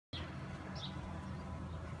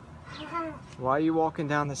Why are you walking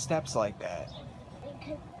down the steps like that?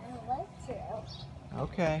 Because I want to.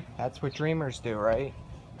 Okay, that's what dreamers do, right?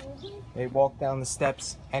 They walk down the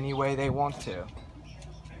steps any way they want to.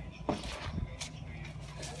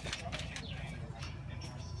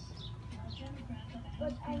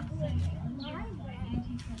 But I do it my way.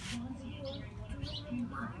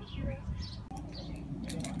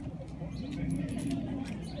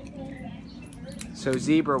 So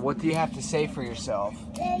Zebra, what do you have to say for yourself?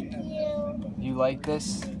 Thank you. You like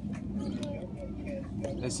this?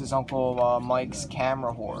 This is Uncle Mike's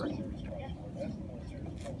camera hoard.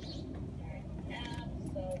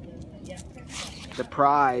 The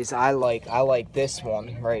prize, I like this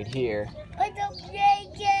one right here. Put the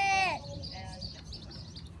blanket.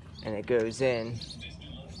 And it goes in.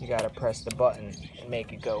 You gotta press the button and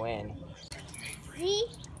make it go in. See?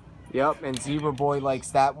 Yep, and Zebra Boy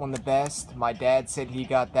likes that one the best. My dad said he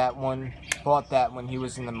got that one, bought that when he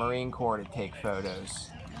was in the Marine Corps to take photos.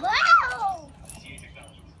 Wow!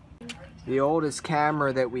 The oldest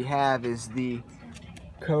camera that we have is the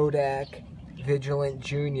Kodak Vigilant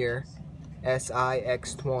Junior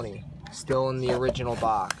SIX20, still in the original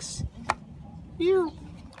box. Ew.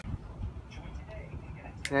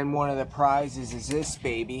 Then one of the prizes is this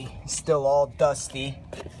baby, still all dusty,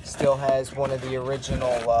 still has one of the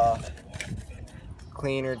original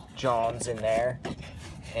cleaner Johns in there,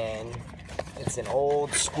 and it's an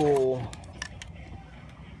old school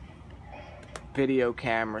video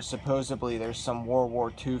camera. Supposedly there's some World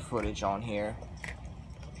War II footage on here.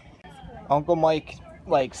 Uncle Mike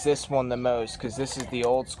likes this one the most because this is the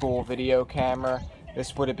old school video camera.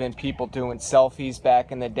 This would have been people doing selfies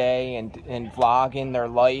back in the day and vlogging their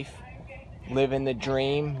life, living the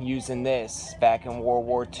dream using this back in World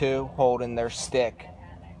War II, holding their stick.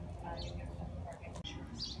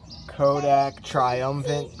 Kodak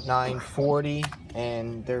Triumphant 940,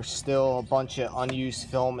 and there's still a bunch of unused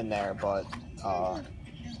film in there, but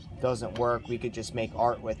doesn't work. We could just make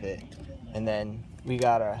art with it. And then we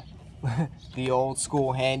got the old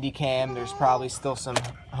school Handycam. There's probably still some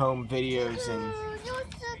home videos and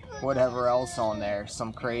whatever else on there,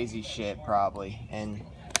 some crazy shit probably. And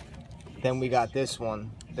then we got this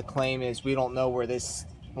one. The claim is we don't know where this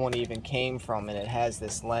one even came from, and it has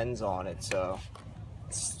this lens on it, so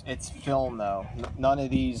it's film though. None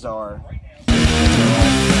of these are.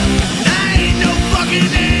 I ain't no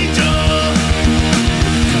fucking angel.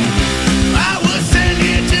 I was sent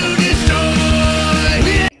here to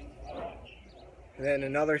destroy. And then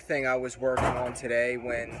another thing I was working on today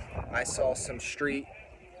when I saw some street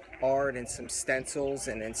art and some stencils,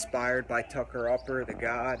 and inspired by Tucker Upper, the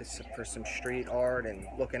god, for some street art, and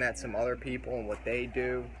looking at some other people and what they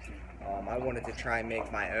do. I wanted to try and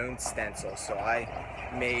make my own stencil, so I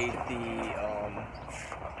made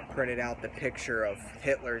printed out the picture of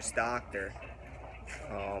Hitler's doctor,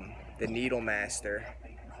 the Needle Master,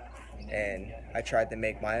 and I tried to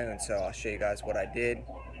make my own, so I'll show you guys what I did.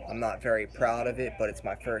 I'm not very proud of it, but it's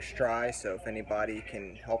my first try, so if anybody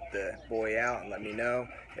can help the boy out and let me know.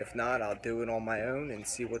 If not, I'll do it on my own and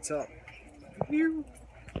see what's up.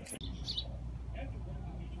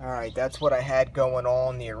 Alright, that's what I had going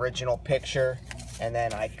on, the original picture, and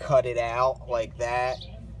then I cut it out like that,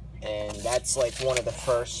 and that's like one of the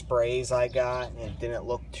first sprays I got, and it didn't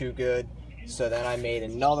look too good. So then I made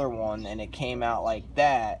another one, and it came out like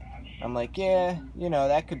that. I'm like, yeah, you know,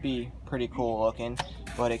 that could be pretty cool looking,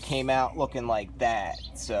 but it came out looking like that,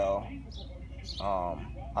 so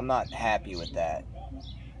I'm not happy with that.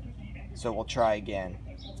 So we'll try again.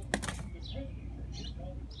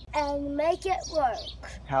 And make it work.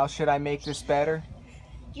 How should I make this better?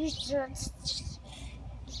 You should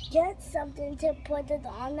get something to put it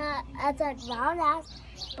on that as a ground ass,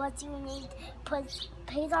 but you need to put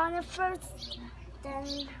paint on it first,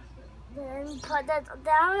 then put it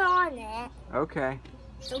down on it. Okay.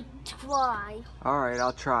 So try. Alright,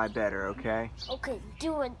 I'll try better, okay? Okay,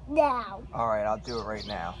 do it now. Alright, I'll do it right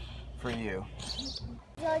now. For you.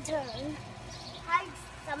 Your turn. Hi,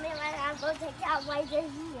 something like I'm going to take out right in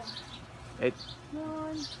here. It.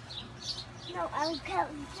 No, I'm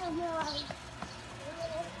counting.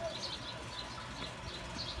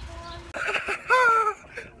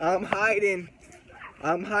 I'm hiding.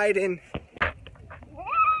 I'm hiding.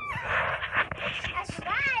 That's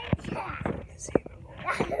right.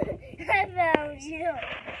 I found you.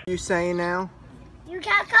 What are you saying now? You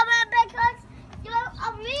can't come in because you're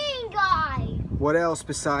a mean guy. What else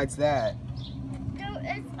besides that?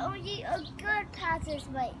 There is only a good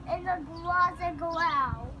passageway and the garage and go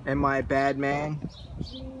out. Am I a bad man?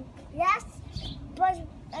 Yes, but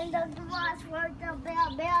in the garage where the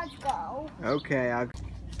bad bears go. Okay,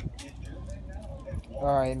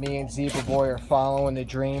 Alright, me and Zebra Boy are following the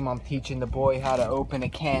dream. I'm teaching the boy how to open a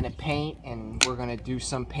can of paint, and we're going to do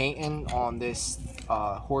some painting on this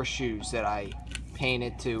horseshoes that I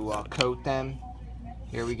painted to coat them.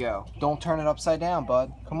 Here we go. Don't turn it upside down,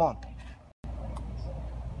 bud. Come on.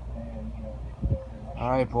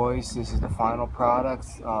 Alright, boys, this is the final product.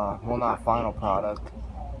 Well, not final product.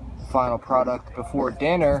 Final product before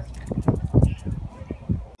dinner.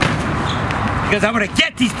 Because I'm going to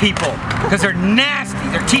get these people, because they're nasty.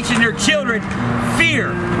 They're teaching their children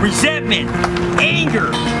fear, resentment, anger,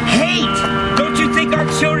 hate. Don't you think our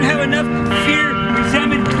children have enough fear,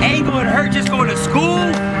 resentment, anger, and hurt just going to school?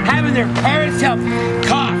 Having their parents tell them,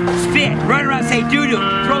 cough, spit, run around, say doo-doo,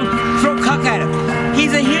 throw cuck at him.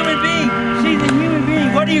 He's a human being. She's a human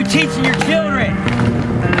being. What are you teaching your children?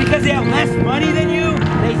 Because they have less money than you?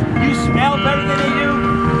 You smell better than they do?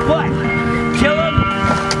 What? Kill them?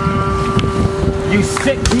 You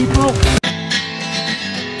sick people!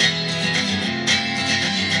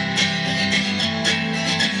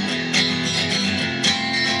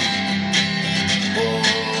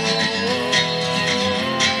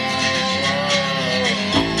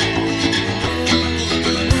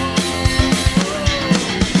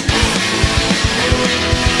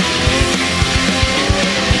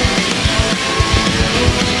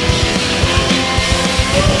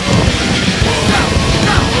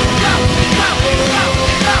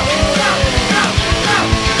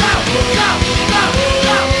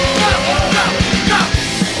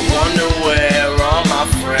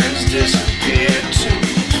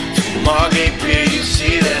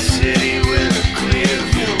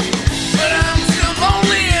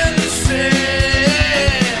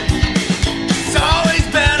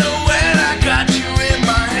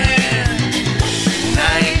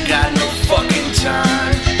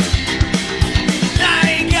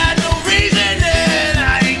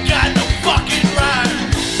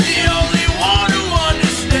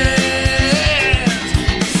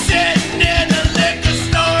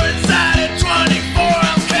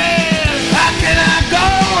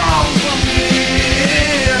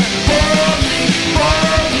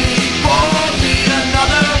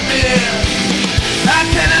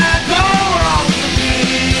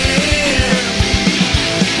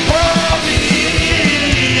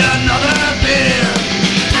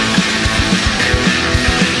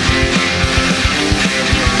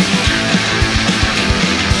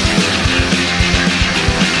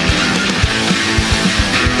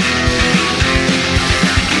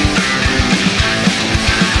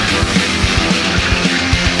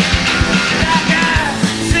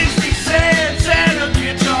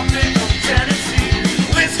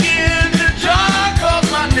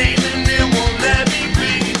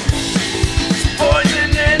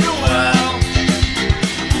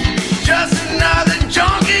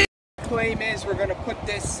 Claim is we're going to put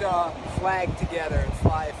this flag together and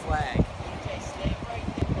fly a flag.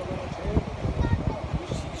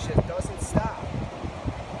 She just doesn't stop.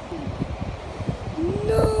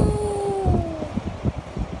 No!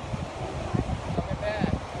 Coming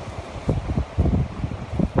back.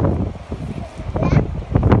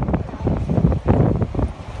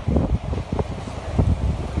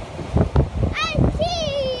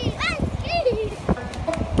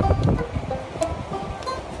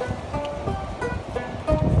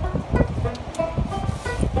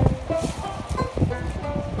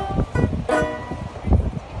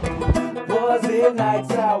 Was it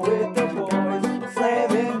nights out with the boys,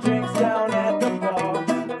 slamming drinks down at the bar?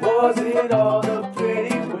 Was it all the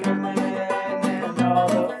pretty women and all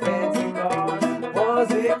the fancy cars?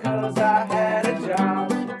 Was it 'cause I had a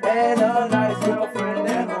job and a nice girlfriend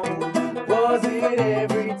at home? Was it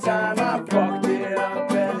every time I fucked it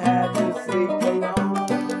up and had to sleep alone?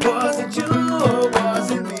 Was it you or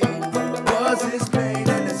was it me? Was this pain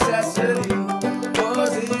a necessity?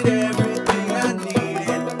 Was it everything I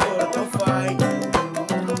needed for the fight?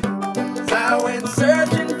 I went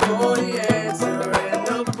searching for the answer in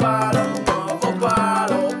the bottom of a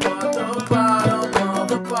bottle, but the bottom of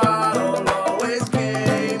the bottle always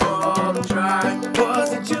came up dry.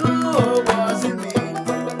 Was it you or was it me?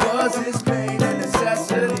 Was this pain a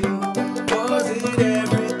necessity? Was it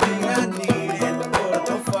everything I needed for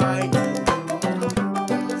the fight?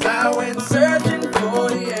 I went searching for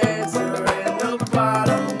the answer in the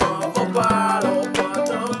bottom of a bottle, but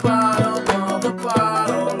the bottom of the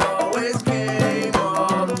bottle always came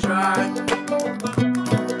up dry.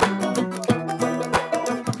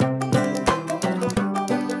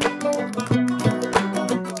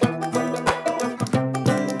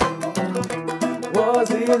 Was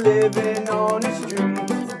he living on the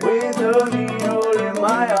streets with a needle in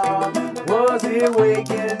my arm? Was he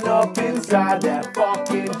waking rotting up inside that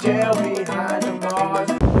fucking jail behind the bars.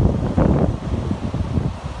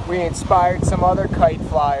 We inspired some other kite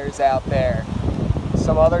flyers out there,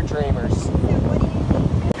 some other dreamers. So what do you think